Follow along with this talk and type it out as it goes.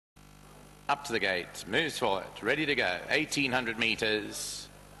up to the gate, moves forward, ready to go, 1800 meters.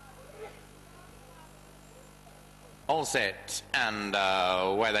 All set, and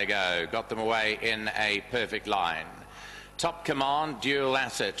away they go. Got them away in a perfect line. Top Command, Dual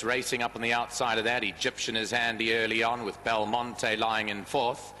Asset, racing up on the outside of that. Egyptian is handy early on with Belmonte lying in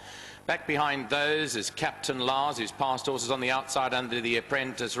fourth. Back behind those is Captain Lars, who's passed horses on the outside under the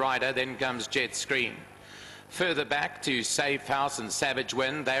Apprentice Rider. Then comes Jet Screen. Further back to Safe House and Savage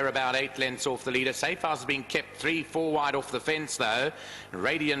Wind. They're about 8 lengths off the leader. Safe House has been kept 3-4 wide off the fence though.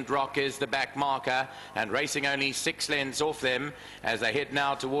 Radiant Rock is the back marker and racing only 6 lengths off them as they head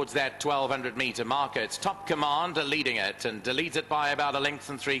now towards that 1200 meter marker. It's Top Command leading it and leads it by about 1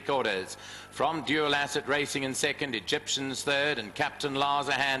 3/4 lengths. From Dual Asset racing in second, Egyptian's third and Captain Lars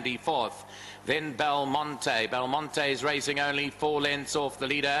a handy fourth. Then Belmonte. Belmonte is racing only 4 lengths off the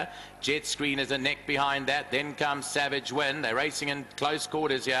leader. Jet Screen is a neck behind that. Then comes Savage Wind. They're racing in close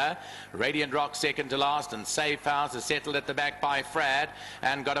quarters here. Radiant Rock second to last and Safe House is settled at the back by Frad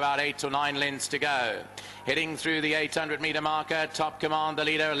and got about 8 or 9 lengths to go. Heading through the 800 meter marker, Top Command the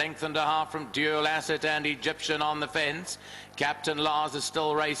leader, 1.5 lengths from Dual Asset and Egyptian on the fence. Captain Lars is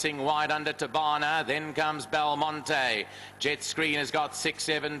still racing wide under Tabana. Then comes Belmonte. Jet Screen has got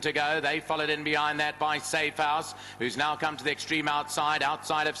 6-7 to go. They followed in behind that by Safe House, who's now come to the extreme outside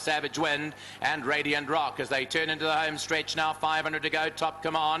of Savage Wind and Radiant Rock as they turn into the home stretch now. 500 to go. Top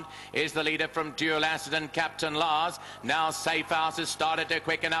Command is the leader from Dual Asset and Captain Lars. Now Safe House has started to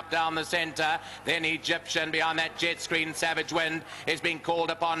quicken up down the centre. Then Egyptian behind that. Jet Screen. Savage Wind is being called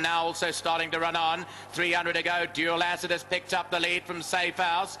upon now, also starting to run on. 300 to go. Dual Asset has picked up the lead from Safe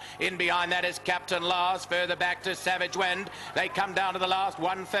House. In behind that is Captain Lars. Further back to Savage Wind. They come down to the last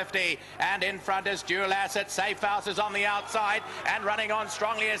 150 and in front is Dual Asset. Safe House is on the outside and running on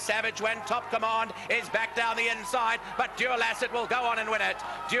strongly as Savage Wind. Top Command is back down the inside, but Dual Asset will go on and win it.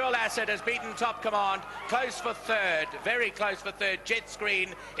 Dual Asset has beaten Top Command. Close for third, very close for third. Jet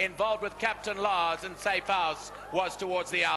Screen involved with Captain Lars and Safe House was towards the outside.